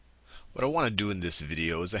What I want to do in this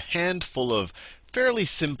video is a handful of fairly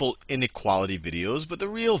simple inequality videos, but the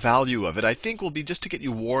real value of it, I think, will be just to get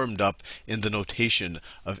you warmed up in the notation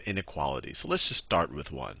of inequality. So let's just start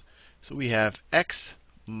with one. So we have x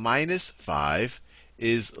minus 5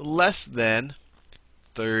 is less than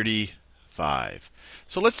 35.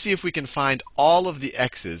 So let's see if we can find all of the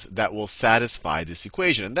x's that will satisfy this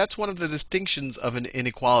equation. And that's one of the distinctions of an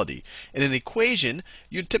inequality. In an equation,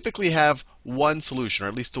 you typically have one solution, or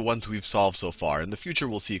at least the ones we've solved so far. In the future,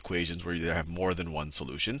 we'll see equations where you have more than one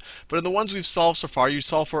solution. But in the ones we've solved so far, you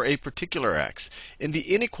solve for a particular x. In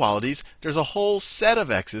the inequalities, there's a whole set of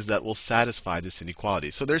x's that will satisfy this inequality.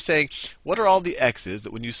 So they're saying, what are all the x's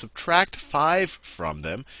that when you subtract 5 from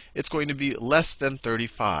them, it's going to be less than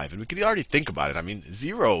 35? And we can already think about it. I mean,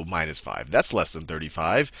 0 minus 5, that's less than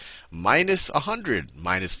 35. Minus 100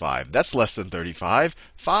 minus 5, that's less than 35.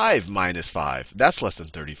 5 minus 5, that's less than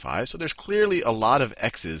 35. So there's clearly a lot of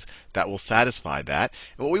x's that will satisfy that.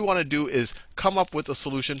 And what we want to do is come up with a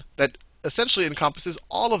solution that essentially encompasses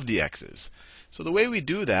all of the x's. So the way we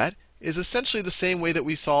do that is essentially the same way that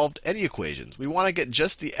we solved any equations. We want to get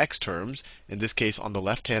just the x terms, in this case on the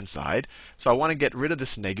left-hand side. So I want to get rid of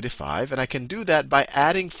this negative 5. And I can do that by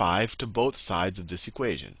adding 5 to both sides of this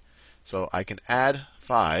equation. So I can add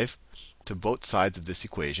 5 to both sides of this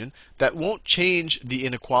equation. That won't change the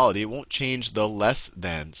inequality. It won't change the less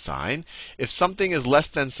than sign. If something is less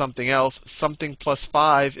than something else, something plus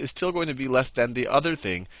 5 is still going to be less than the other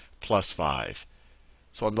thing plus 5.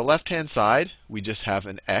 So on the left-hand side, we just have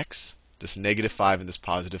an x. This negative 5 and this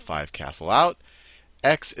positive 5 cancel out.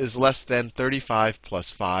 X is less than 35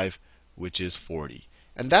 plus 5, which is 40.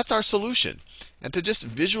 And that's our solution. And to just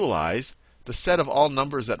visualize the set of all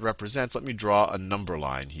numbers that represents, let me draw a number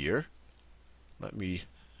line here. Let me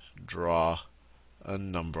draw a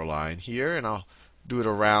number line here, and I'll do it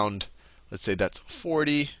around, let's say that's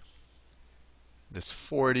 40, this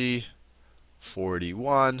 40,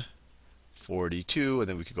 41, 42, and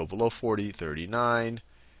then we could go below 40, 39,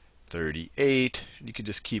 38. And you can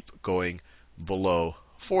just keep going below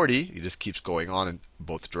 40. It just keeps going on in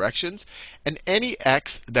both directions. And any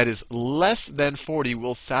x that is less than 40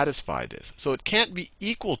 will satisfy this. So it can't be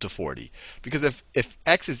equal to 40. Because if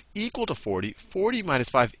x is equal to 40, 40 minus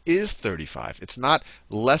 5 is 35. It's not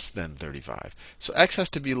less than 35. So x has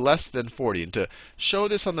to be less than 40. And to show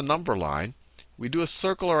this on the number line, we do a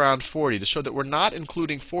circle around 40 to show that we're not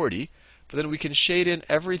including 40. But then we can shade in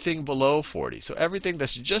everything below 40. So everything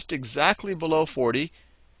that's just exactly below 40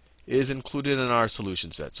 is included in our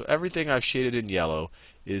solution set. So everything I've shaded in yellow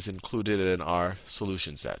is included in our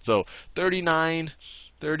solution set. So 39,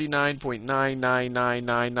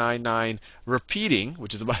 39.999999 repeating,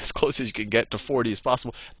 which is about as close as you can get to 40 as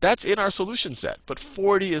possible, that's in our solution set. But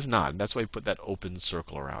 40 is not. And that's why we put that open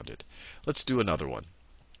circle around it. Let's do another one.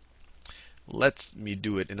 Let me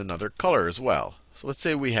do it in another color as well. So let's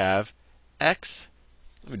say we have x.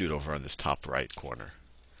 Let me do it over on this top right corner.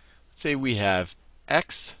 Let's say we have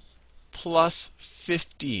x plus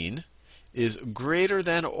 15 is greater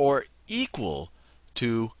than or equal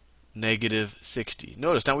to negative 60.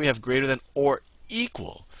 Notice now we have greater than or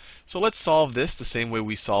equal. So let's solve this the same way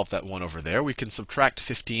we solved that one over there. We can subtract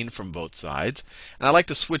 15 from both sides. And I like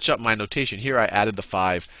to switch up my notation. Here I added the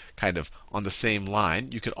 5 kind of on the same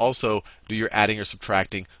line. You could also do your adding or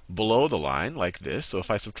subtracting below the line like this. So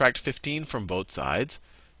if I subtract 15 from both sides,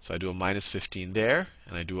 so I do a minus 15 there,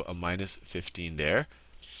 and I do a minus 15 there,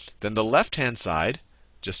 then the left-hand side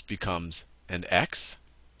just becomes an x,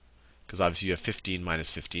 because obviously you have 15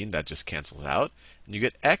 minus 15. That just cancels out. And you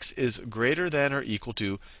get x is greater than or equal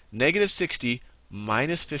to negative 60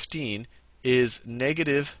 minus 15 is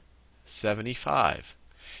negative 75.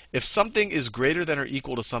 If something is greater than or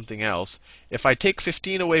equal to something else, if I take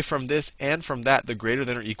 15 away from this and from that, the greater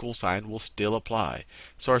than or equal sign will still apply.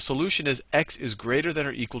 So our solution is x is greater than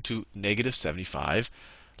or equal to negative 75.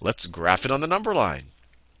 Let's graph it on the number line.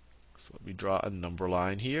 So let me draw a number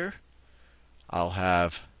line here. I'll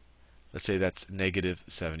have, let's say that's negative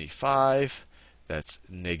 75. That's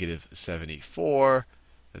negative 74.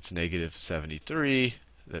 That's negative 73.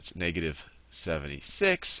 That's negative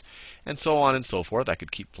 76, and so on and so forth. I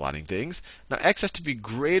could keep plotting things. Now x has to be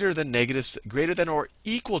greater than or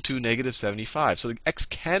equal to negative 75. So x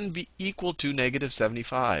can be equal to negative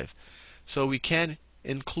 75. So we can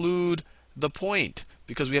include the point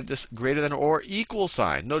because we have this greater than or equal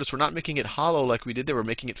sign. Notice we're not making it hollow like we did there. We're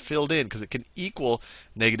making it filled in because it can equal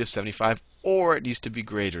negative 75, or it needs to be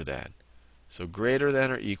greater than. So greater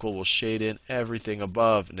than or equal will shade in everything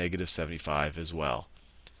above negative 75 as well.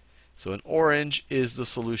 So in orange is the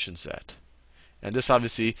solution set. And this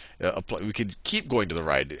obviously, we could keep going to the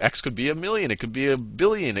right. X could be a million, it could be a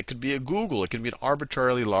billion, it could be a Google, it can be an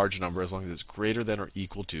arbitrarily large number as long as it's greater than or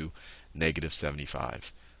equal to negative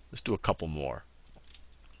 75. Let's do a couple more.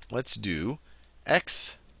 Let's do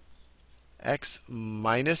x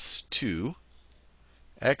minus 2.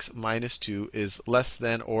 X minus 2 is less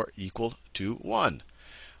than or equal to 1.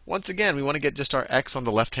 Once again, we want to get just our x on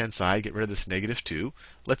the left-hand side, get rid of this negative 2.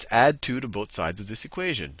 Let's add 2 to both sides of this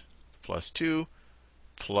equation. Plus 2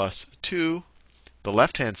 plus 2. The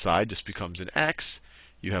left-hand side just becomes an x.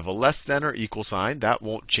 You have a less than or equal sign. That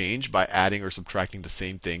won't change by adding or subtracting the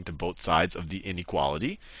same thing to both sides of the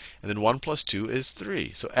inequality. And then 1 plus 2 is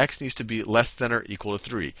 3. So x needs to be less than or equal to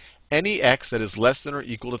 3. Any x that is less than or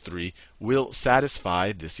equal to 3 will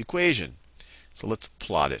satisfy this equation. So let's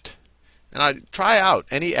plot it. And try out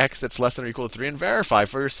any x that's less than or equal to 3 and verify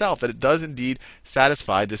for yourself that it does indeed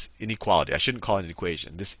satisfy this inequality. I shouldn't call it an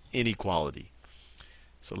equation, this inequality.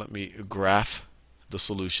 So let me graph the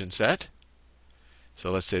solution set. So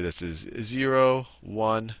let's say this is 0,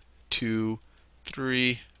 1, 2,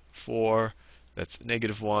 3, 4. That's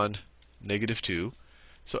negative 1, negative 2.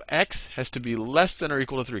 So x has to be less than or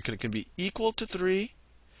equal to 3. It can be equal to 3.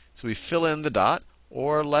 So we fill in the dot,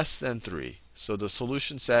 or less than 3. So the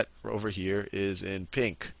solution set over here is in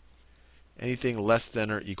pink. Anything less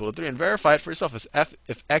than or equal to 3. And verify it for yourself.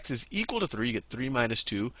 If x is equal to 3, you get 3 minus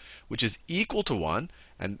 2, which is equal to 1.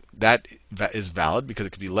 And that is valid because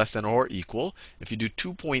it could be less than or equal. If you do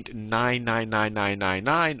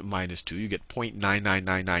 2.999999 minus 2, you get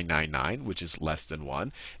 0.999999, which is less than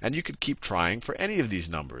 1. And you could keep trying for any of these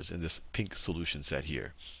numbers in this pink solution set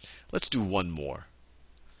here. Let's do one more.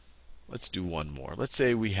 Let's do one more. Let's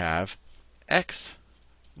say we have x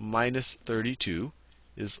minus 32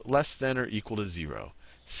 is less than or equal to 0.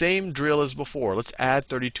 Same drill as before. Let's add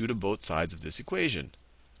 32 to both sides of this equation.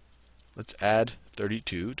 Let's add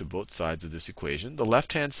 32 to both sides of this equation. The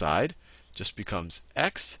left-hand side just becomes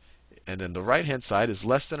x, and then the right-hand side is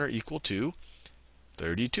less than or equal to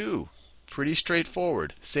 32. Pretty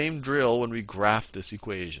straightforward. Same drill when we graph this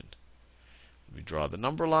equation. We draw the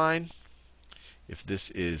number line. If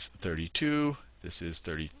this is 32, this is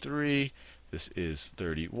 33, this is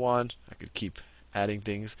 31. I could keep adding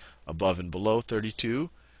things above and below 32.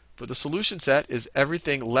 But the solution set is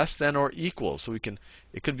everything less than or equal. So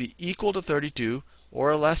it could be equal to 32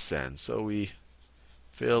 or less than. So we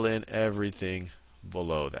fill in everything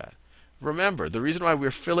below that. Remember, the reason why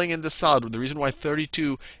we're filling in the solid, the reason why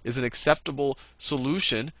 32 is an acceptable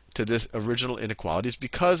solution to this original inequality is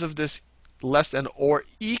because of this less than or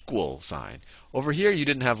equal sign. Over here, you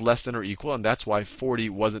didn't have less than or equal, and that's why 40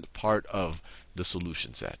 wasn't part of the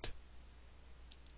solution set.